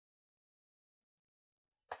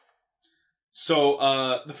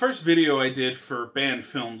The first video I did for Banned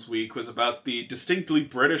Films Week was about the distinctly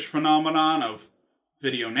British phenomenon of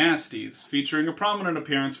video nasties, featuring a prominent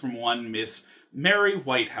appearance from one Miss Mary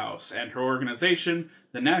Whitehouse and her organization,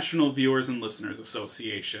 the National Viewers and Listeners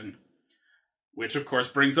Association. Which, of course,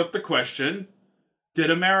 brings up the question,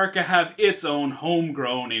 did America have its own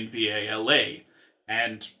homegrown NVALA?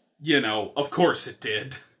 And, of course it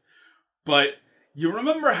did. But you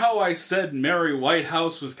remember how I said Mary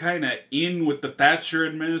Whitehouse was kinda in with the Thatcher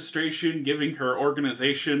administration, giving her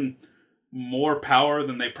organization more power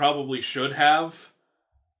than they probably should have?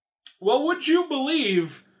 Well, would you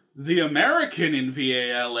believe the American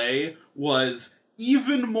NVALA was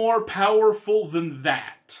even more powerful than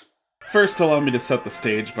that? First, allow me to set the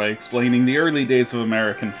stage by explaining the early days of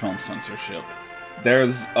American film censorship.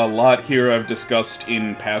 There's a lot here I've discussed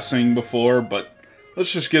in passing before, but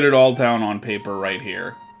let's just get it all down on paper right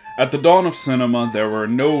here. At the dawn of cinema, there were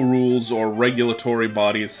no rules or regulatory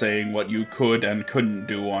bodies saying what you could and couldn't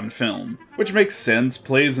do on film. Which makes sense,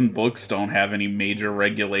 plays and books don't have any major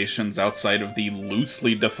regulations outside of the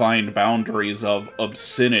loosely defined boundaries of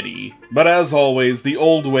obscenity. But as always, the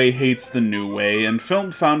old way hates the new way, and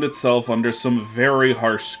film found itself under some very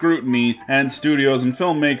harsh scrutiny, and studios and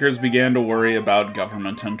filmmakers began to worry about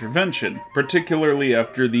government intervention, particularly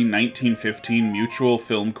after the 1915 Mutual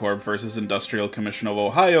Film Corp vs. Industrial Commission of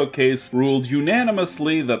Ohio case ruled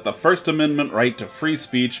unanimously that the First Amendment right to free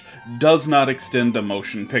speech does not extend to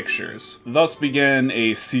motion pictures. Thus began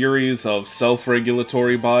a series of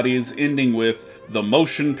self-regulatory bodies, ending with the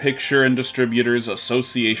Motion Picture and Distributors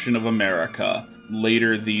Association of America,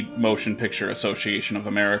 later the Motion Picture Association of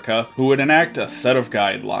America, who would enact a set of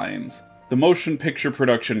guidelines. The Motion Picture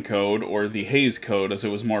Production Code, or the Hays Code as it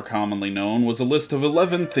was more commonly known, was a list of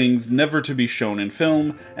 11 things never to be shown in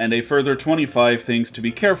film, and a further 25 things to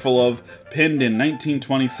be careful of, penned in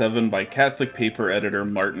 1927 by Catholic paper editor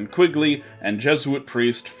Martin Quigley and Jesuit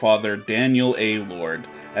priest Father Daniel A. Lord,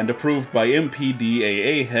 and approved by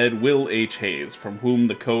MPDAA head Will H. Hays, from whom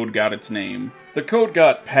the code got its name. The code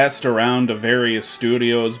got passed around to various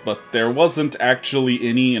studios, but there wasn't actually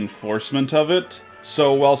any enforcement of it.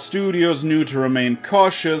 So while studios knew to remain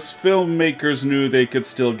cautious, filmmakers knew they could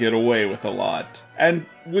still get away with a lot. And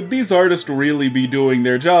would these artists really be doing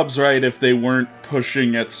their jobs right if they weren't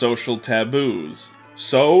pushing at social taboos?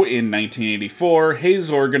 So, in 1984,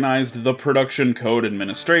 Hays organized the Production Code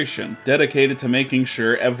Administration, dedicated to making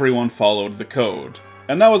sure everyone followed the code.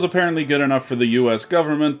 And that was apparently good enough for the US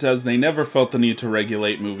government, as they never felt the need to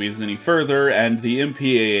regulate movies any further, and the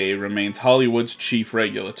MPAA remains Hollywood's chief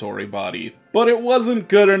regulatory body. But it wasn't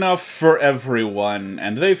good enough for everyone,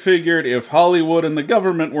 and they figured if Hollywood and the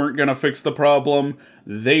government weren't gonna fix the problem,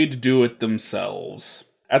 they'd do it themselves.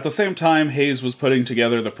 At the same time Hays was putting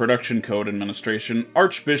together the Production Code Administration,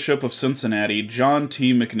 Archbishop of Cincinnati John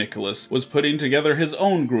T. McNicholas was putting together his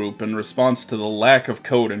own group in response to the lack of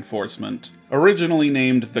code enforcement. Originally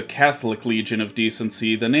named the Catholic Legion of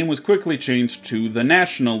Decency, the name was quickly changed to the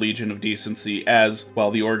National Legion of Decency as,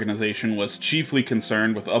 while the organization was chiefly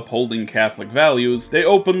concerned with upholding Catholic values, they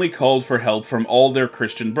openly called for help from all their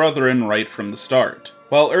Christian brethren right from the start.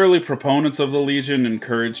 While early proponents of the Legion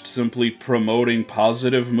encouraged simply promoting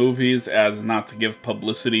positive movies as not to give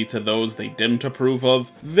publicity to those they didn't approve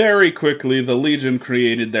of, very quickly the Legion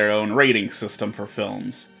created their own rating system for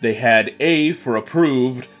films. They had A for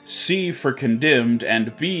approved, C for condemned,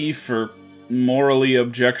 and B for morally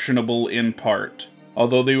objectionable in part.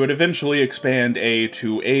 Although they would eventually expand A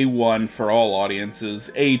to A1 for all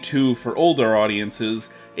audiences, A2 for older audiences,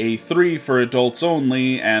 A3 for adults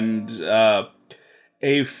only, and,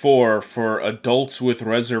 A4 for adults with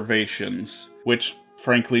reservations, which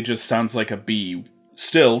frankly just sounds like a B.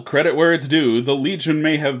 Still, credit where it's due, the Legion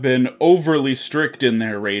may have been overly strict in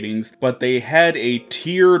their ratings, but they had a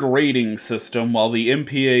tiered rating system while the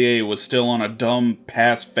MPAA was still on a dumb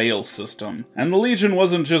pass-fail system. And the Legion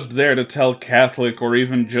wasn't just there to tell Catholic or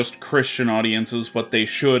even just Christian audiences what they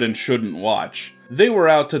should and shouldn't watch. They were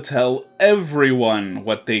out to tell everyone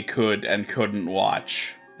what they could and couldn't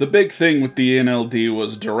watch. The big thing with the NLD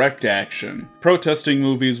was direct action. Protesting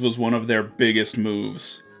movies was one of their biggest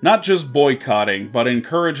moves. Not just boycotting, but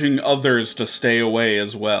encouraging others to stay away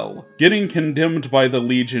as well. Getting condemned by the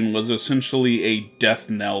Legion was essentially a death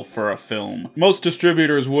knell for a film. Most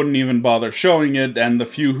distributors wouldn't even bother showing it, and the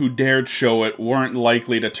few who dared show it weren't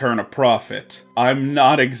likely to turn a profit. I'm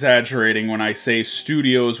not exaggerating when I say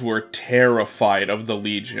studios were terrified of the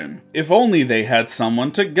Legion. If only they had someone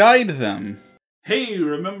to guide them. Hey,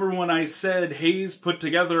 remember when I said Hays put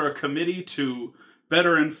together a committee to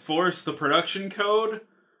better enforce the production code?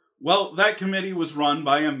 Well, that committee was run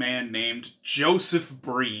by a man named Joseph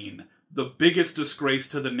Breen. the biggest disgrace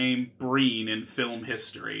to the name Breen in film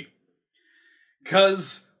history.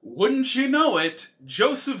 'Cause, wouldn't you know it,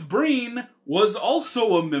 Joseph Breen was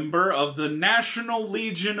also a member of the National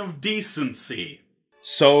Legion of Decency.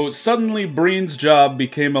 So suddenly Breen's job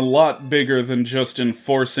became a lot bigger than just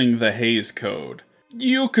enforcing the Hays Code.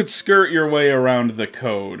 You could skirt your way around the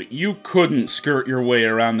code. You couldn't skirt your way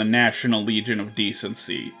around the National Legion of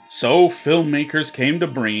Decency. So filmmakers came to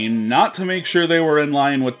Breen not to make sure they were in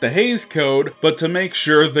line with the Hays Code, but to make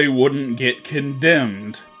sure they wouldn't get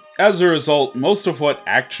condemned. As a result, most of what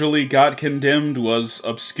actually got condemned was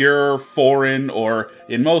obscure, foreign, or,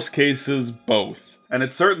 in most cases, both. And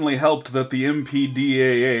it certainly helped that the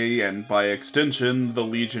MPDAA, and by extension, the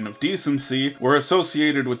Legion of Decency, were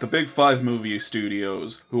associated with the Big Five movie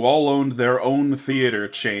studios, who all owned their own theater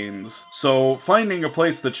chains. So, finding a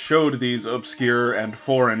place that showed these obscure and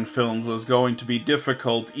foreign films was going to be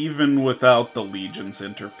difficult even without the Legion's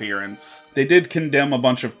interference. They did condemn a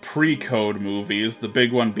bunch of pre-code movies, the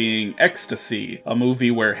big one being Ecstasy, a movie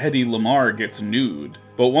where Hedy Lamarr gets nude.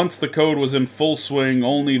 But once the code was in full swing,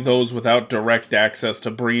 only those without direct access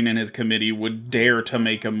to Breen and his committee would dare to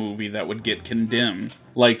make a movie that would get condemned.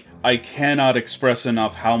 Like, I cannot express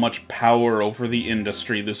enough how much power over the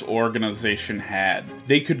industry this organization had.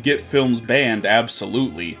 They could get films banned,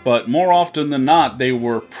 absolutely, but more often than not, they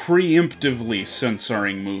were preemptively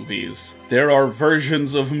censoring movies. There are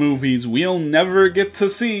versions of movies we'll never get to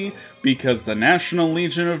see because the National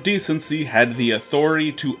Legion of Decency had the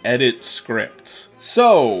authority to edit scripts.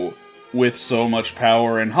 So, with so much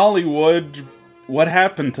power in Hollywood, what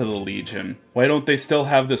happened to the Legion? Why don't they still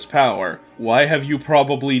have this power? Why have you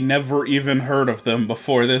probably never even heard of them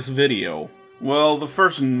before this video? Well, the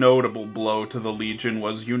first notable blow to the Legion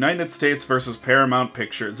was United States versus Paramount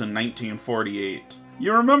Pictures in 1948.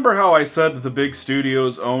 You remember how I said the big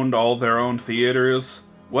studios owned all their own theaters?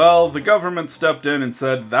 Well, the government stepped in and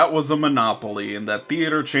said that was a monopoly and that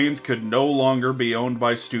theater chains could no longer be owned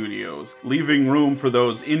by studios, leaving room for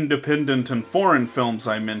those independent and foreign films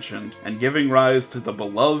I mentioned, and giving rise to the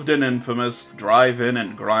beloved and infamous drive-in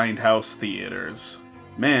and grindhouse theaters.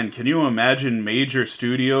 Man, can you imagine major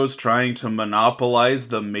studios trying to monopolize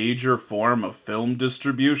the major form of film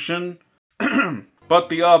distribution? But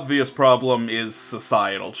the obvious problem is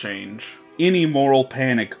societal change. Any moral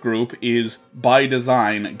panic group is, by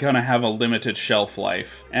design, gonna have a limited shelf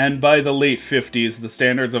life. And by the late 50s, the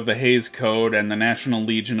standards of the Hays Code and the National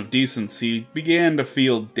Legion of Decency began to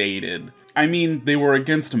feel dated. I mean, they were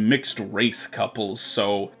against mixed-race couples,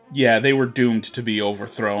 so yeah, they were doomed to be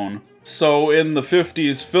overthrown. So in the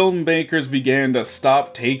 50s, filmmakers began to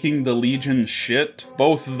stop taking the Legion shit.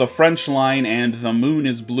 Both The French Line and The Moon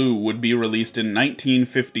is Blue would be released in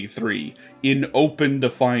 1953, in open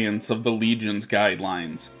defiance of the Legion's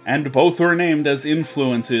guidelines. And both were named as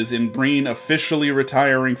influences in Breen officially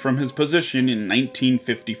retiring from his position in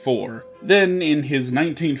 1954. Then, in his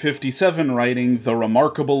 1957 writing, The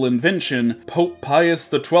Remarkable Invention, Pope Pius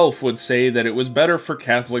XII would say that it was better for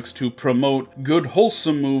Catholics to promote good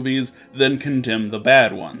wholesome movies than condemn the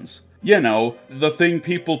bad ones. You know, the thing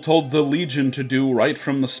people told the Legion to do right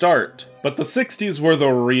from the start. But the 60s were the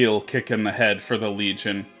real kick in the head for the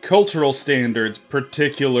Legion. Cultural standards,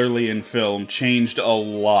 particularly in film, changed a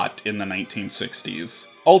lot in the 1960s.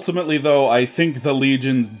 Ultimately, though, I think the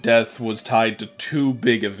Legion's death was tied to two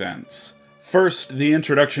big events. First, the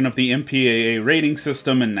introduction of the MPAA rating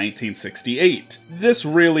system in 1968. This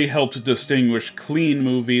really helped distinguish clean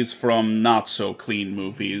movies from not-so-clean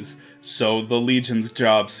movies, so the Legion's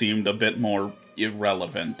job seemed a bit more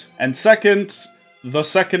irrelevant. And second, the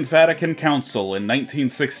Second Vatican Council in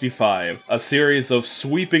 1965, a series of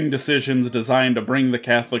sweeping decisions designed to bring the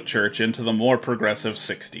Catholic Church into the more progressive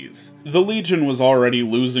 60s. The Legion was already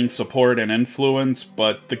losing support and influence,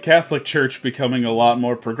 but the Catholic Church becoming a lot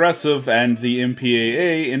more progressive and the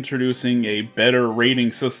MPAA introducing a better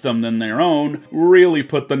rating system than their own really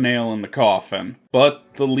put the nail in the coffin. But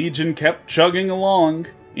the Legion kept chugging along.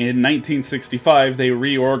 In 1965, they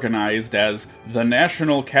reorganized as the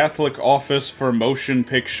National Catholic Office for Motion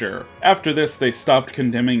Picture. After this, they stopped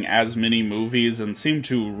condemning as many movies and seemed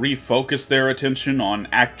to refocus their attention on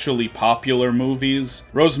actually popular movies.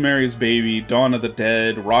 Rosemary's Baby, Dawn of the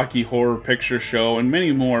Dead, Rocky Horror Picture Show, and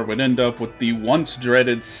many more would end up with the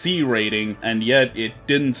once-dreaded C rating, and yet it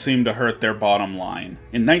didn't seem to hurt their bottom line.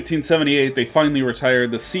 In 1978, they finally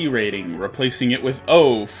retired the C rating, replacing it with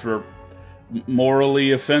O for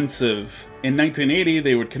morally offensive. In 1980,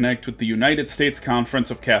 they would connect with the United States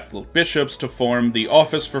Conference of Catholic Bishops to form the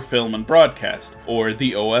Office for Film and Broadcast, or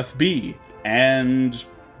the OFB. And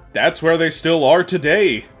that's where they still are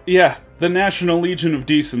today. Yeah, the National Legion of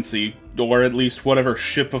Decency, or at least whatever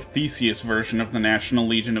Ship of Theseus version of the National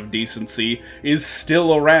Legion of Decency, is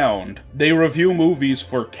still around. They review movies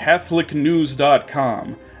for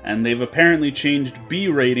CatholicNews.com, and they've apparently changed B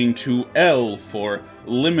rating to L for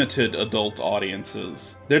limited adult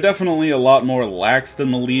audiences. They're definitely a lot more lax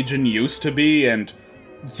than the Legion used to be, and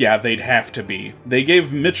yeah, they'd have to be. They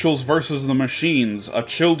gave Mitchell's vs. the Machines, a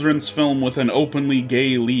children's film with an openly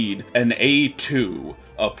gay lead, an A2,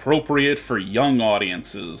 appropriate for young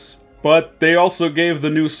audiences. But they also gave the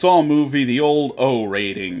new Saw movie the old O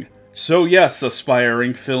rating. So yes,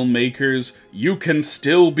 aspiring filmmakers, you can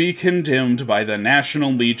still be condemned by the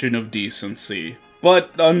National Legion of Decency.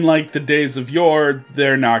 But unlike the days of yore,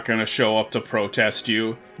 they're not gonna show up to protest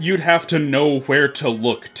you. You'd have to know where to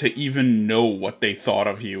look to even know what they thought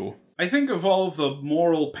of you. I think of all of the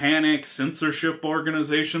moral panic censorship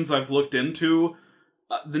organizations I've looked into,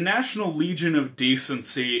 the National Legion of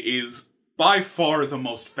Decency is by far the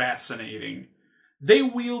most fascinating. They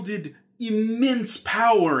wielded immense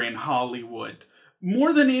power in Hollywood,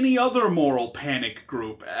 more than any other moral panic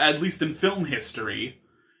group, at least in film history.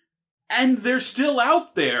 And they're still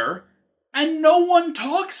out there, and no one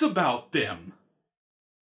talks about them.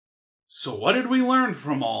 So what did we learn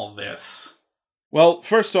from all this? Well,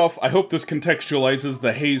 first off, I hope this contextualizes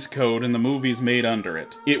the Hays Code and the movies made under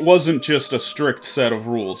it. It wasn't just a strict set of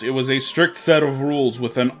rules, it was a strict set of rules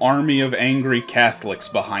with an army of angry Catholics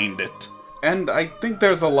behind it. And I think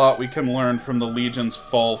there's a lot we can learn from the Legion's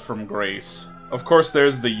fall from grace. Of course,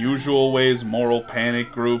 there's the usual ways moral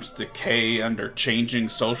panic groups decay under changing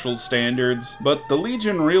social standards, but the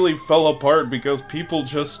Legion really fell apart because people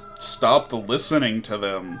just stopped listening to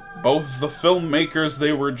them. Both the filmmakers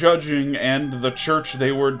they were judging and the church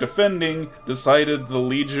they were defending decided the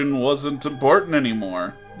Legion wasn't important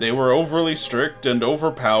anymore. They were overly strict and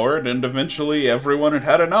overpowered, and eventually everyone had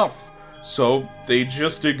had enough. So they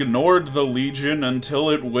just ignored the Legion until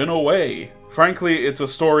it went away. Frankly, it's a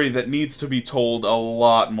story that needs to be told a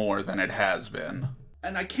lot more than it has been.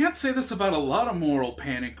 And I can't say this about a lot of moral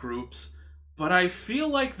panic groups, but I feel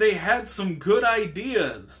like they had some good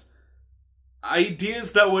ideas.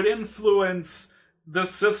 Ideas that would influence the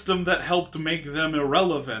system that helped make them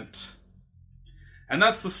irrelevant. And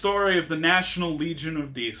that's the story of the National Legion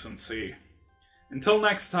of Decency. Until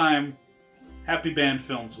next time, happy Banned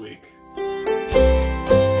Films Week.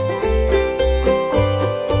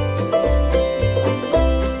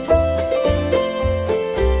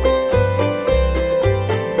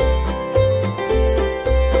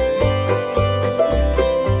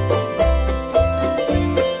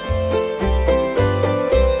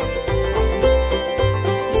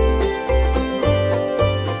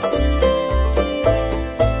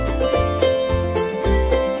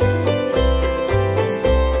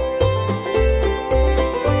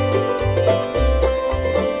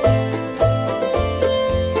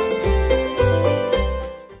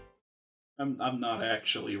 I'm not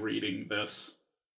actually reading this.